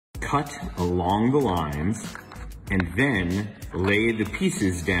cut along the lines and then lay the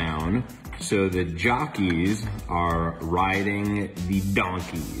pieces down so the jockeys are riding the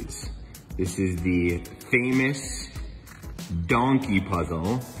donkeys. This is the famous donkey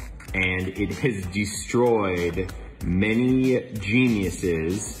puzzle, and it has destroyed many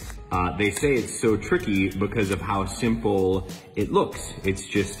geniuses. They say it's so tricky because of how simple it looks. It's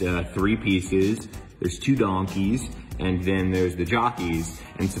just 3 pieces, there's 2 donkeys, and then there's the jockeys.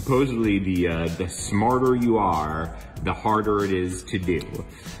 And supposedly the smarter you are, the harder it is to do.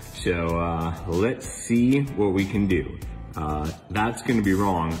 So let's see what we can do. That's gonna be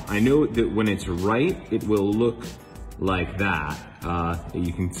wrong. I know that when it's right, it will look like that.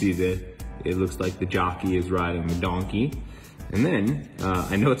 You can see that it looks like the jockey is riding the donkey. And then,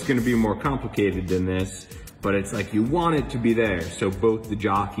 I know it's gonna be more complicated than this, but it's like you want it to be there. So both the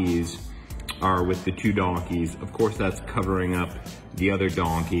jockeys are with the 2 donkeys. Of course, that's covering up the other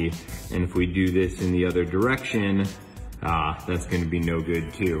donkey. And if we do this in the other direction, that's gonna be no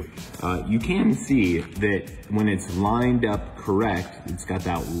good too. You can see that when it's lined up correct, it's got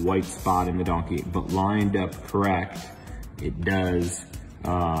that white spot in the donkey, but lined up correct, it does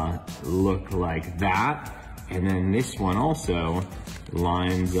look like that. And then this one also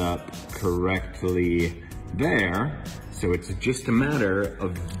lines up correctly there. So it's just a matter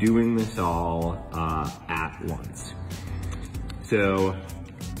of doing this all at once. So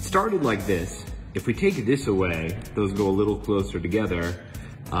it started like this. If we take this away, those go a little closer together.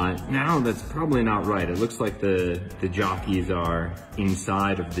 Now that's probably not right. It looks like the jockeys are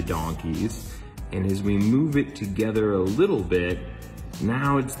inside of the donkeys. And as we move it together a little bit,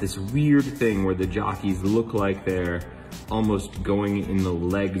 now it's this weird thing where the jockeys look like they're almost going in the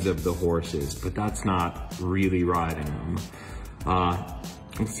legs of the horses, but that's not really riding them.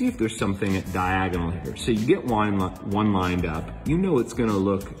 Let's see if there's something diagonal here. So you get one lined up, you know it's gonna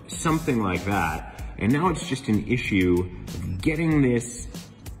look something like that, and now it's just an issue of getting this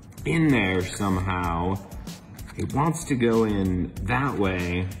in there somehow. It wants to go in that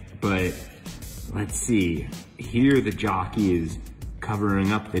way, but let's see. Here the jockey is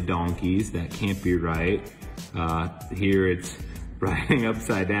covering up the donkeys, that can't be right. Here it's riding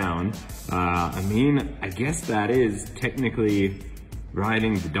upside down. I mean, I guess that is technically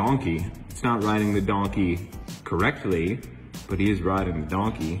riding the donkey. It's not riding the donkey correctly, but he is riding the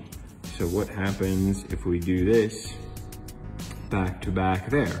donkey. So what happens if we do this back to back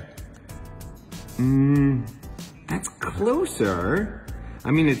there? That's closer.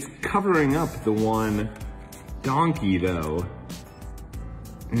 I mean, it's covering up the one donkey though.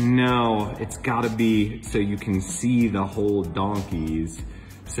 No, it's gotta be so you can see the whole donkeys.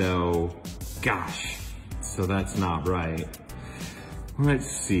 So, gosh, so that's not right. Let's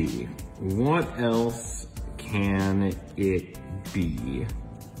see, what else can it be?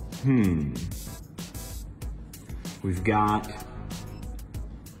 We've got,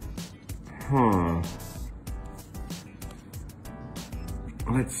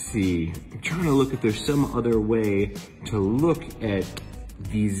 let's see, I'm trying to look if there's some other way to look at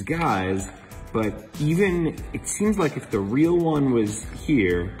these guys, but even, it seems like if the real one was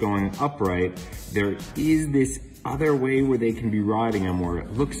here, going upright, there is this other way where they can be riding them, where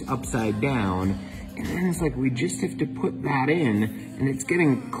it looks upside down, and then it's like we just have to put that in, and it's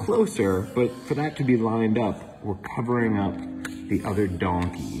getting closer, but for that to be lined up, we're covering up the other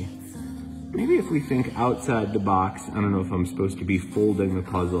donkey. Maybe if we think outside the box, I don't know if I'm supposed to be folding the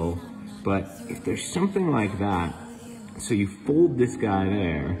puzzle, but if there's something like that, so you fold this guy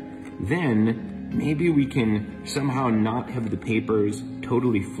there, then maybe we can somehow not have the papers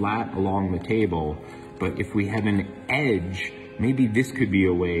totally flat along the table, but if we have an edge, maybe this could be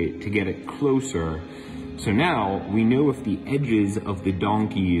a way to get it closer. So now we know if the edges of the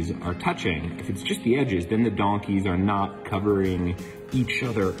donkeys are touching. If it's just the edges, then the donkeys are not covering each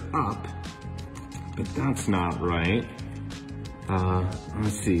other up, but that's not right.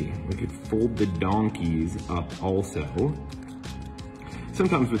 Let's see, we could fold the donkeys up also.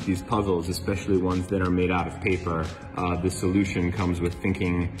 Sometimes with these puzzles, especially ones that are made out of paper, the solution comes with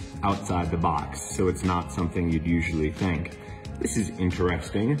thinking outside the box, so it's not something you'd usually think. This is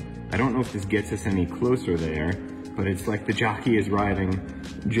interesting. I don't know if this gets us any closer there, but it's like the jockey is riding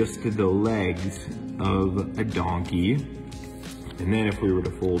just to the legs of a donkey. And then if we were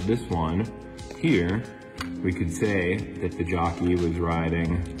to fold this one here, we could say that the jockey was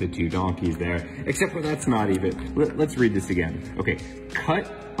riding the 2 donkeys there, except for that's not even. Let's read this again. Okay,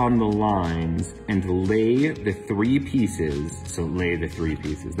 cut on the lines and lay the 3 pieces. So lay the 3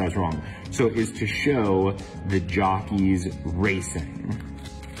 pieces, that's wrong. So it is to show the jockeys racing.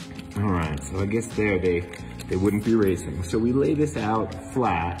 All right, so I guess there they they wouldn't be racing. So we lay this out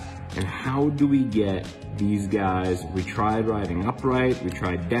flat, and how do we get these guys? We tried riding upright, we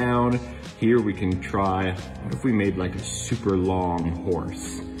tried down. Here we can try, what if we made like a super long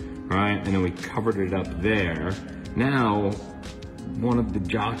horse, right? And then we covered it up there. Now, one of the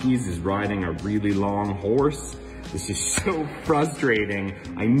jockeys is riding a really long horse. This is so frustrating.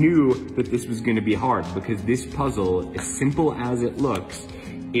 I knew that this was gonna be hard because this puzzle, as simple as it looks,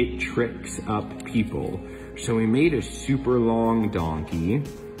 it tricks up people. So we made a super long donkey.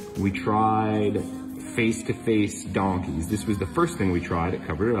 We tried face-to-face donkeys. This was the first thing we tried, it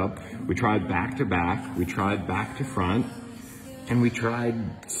covered it up. We tried back to back, we tried back to front, and we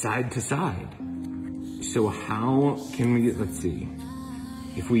tried side to side. So how can we, let's see.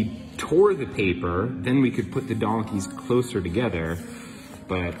 If we tore the paper, then we could put the donkeys closer together,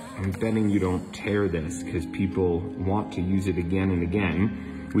 but I'm betting you don't tear this because people want to use it again and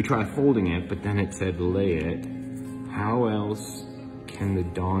again. We tried folding it, but then it said lay it. How else can the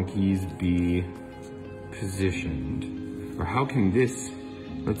donkeys be positioned? Or how can this,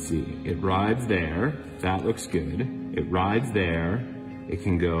 let's see, it rides there, that looks good. It rides there, it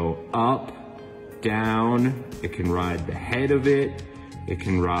can go up, down, it can ride the head of it, it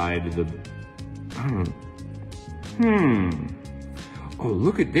can ride the, Oh,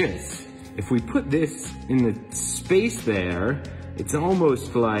 look at this. If we put this in the space there, it's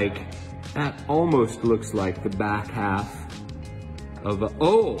almost like, that almost looks like the back half of a,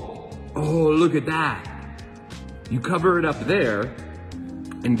 oh, look at that. You cover it up there,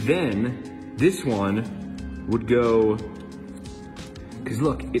 and then this one would go, because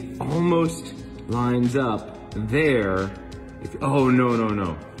look, it almost lines up there. Oh,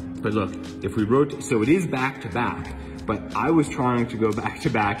 no. But look, if we rotate, so it is back to back, but I was trying to go back to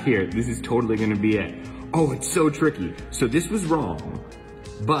back here. This is totally gonna be it. Oh, it's so tricky. So this was wrong,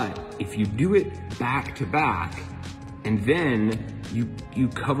 but if you do it back to back, and then you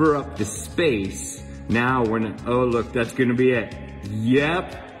cover up the space, now we're not, oh look, that's gonna be it.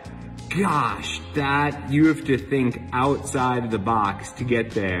 Yep. Gosh, that, you have to think outside of the box to get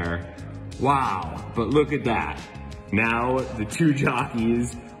there. Wow, but look at that. Now the two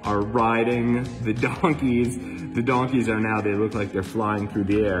jockeys are riding the donkeys. The donkeys are now, they look like they're flying through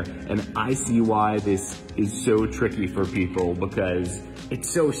the air. And I see why this is so tricky for people, because it's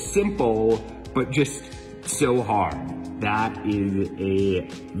so simple, but just so hard. That is a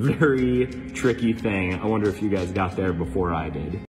very tricky thing. I wonder if you guys got there before I did.